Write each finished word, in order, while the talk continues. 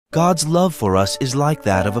God's love for us is like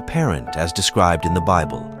that of a parent, as described in the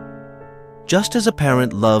Bible. Just as a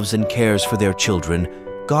parent loves and cares for their children,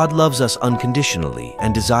 God loves us unconditionally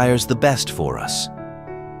and desires the best for us.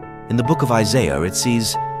 In the book of Isaiah, it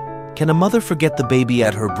says, "Can a mother forget the baby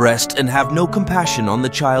at her breast and have no compassion on the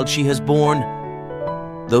child she has borne?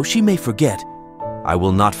 Though she may forget, I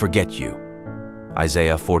will not forget you."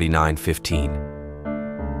 Isaiah 49:15.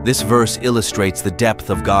 This verse illustrates the depth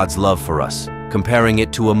of God's love for us, comparing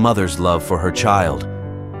it to a mother's love for her child.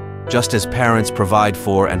 Just as parents provide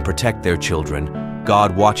for and protect their children,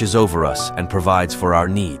 God watches over us and provides for our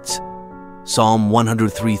needs. Psalm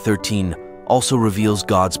 103:13 also reveals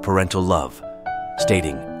God's parental love,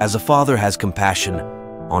 stating, "As a father has compassion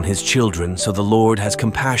on his children, so the Lord has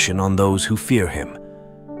compassion on those who fear him."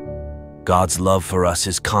 God's love for us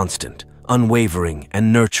is constant, unwavering,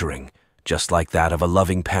 and nurturing, just like that of a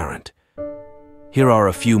loving parent. Here are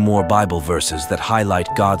a few more Bible verses that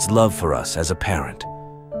highlight God's love for us as a parent.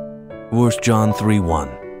 1 John 3:1.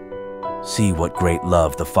 "See what great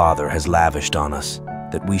love the Father has lavished on us,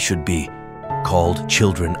 that we should be called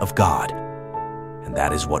children of God. And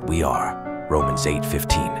that is what we are." Romans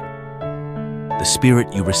 8:15. "The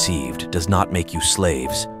Spirit you received does not make you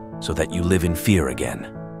slaves, so that you live in fear again.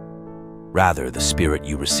 Rather, the Spirit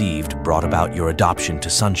you received brought about your adoption to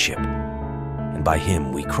sonship, and by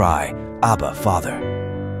him we cry, 'Abba, Father.'"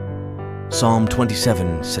 Psalm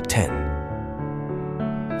 27:10.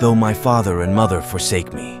 "Though my father and mother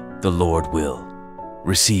forsake me, the Lord will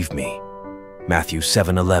receive me." Matthew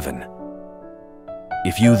 7:11.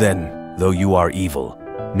 "If you then, though you are evil,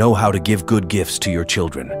 know how to give good gifts to your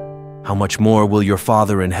children, how much more will your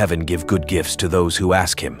Father in heaven give good gifts to those who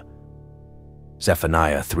ask him?"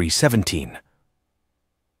 Zephaniah 3:17.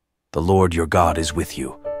 "The Lord your God is with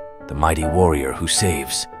you, the mighty warrior who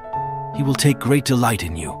saves. He will take great delight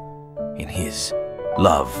in you, in his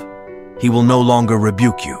love. He will no longer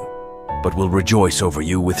rebuke you, but will rejoice over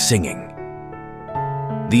you with singing."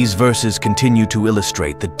 These verses continue to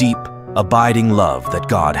illustrate the deep, abiding love that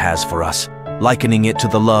God has for us, likening it to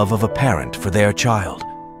the love of a parent for their child.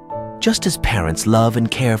 Just as parents love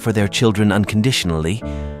and care for their children unconditionally,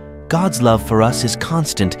 God's love for us is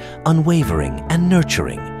constant, unwavering, and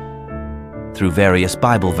nurturing. Through various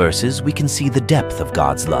Bible verses, we can see the depth of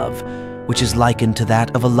God's love, which is likened to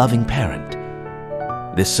that of a loving parent.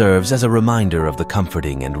 This serves as a reminder of the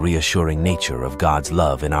comforting and reassuring nature of God's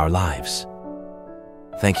love in our lives.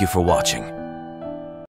 Thank you for watching.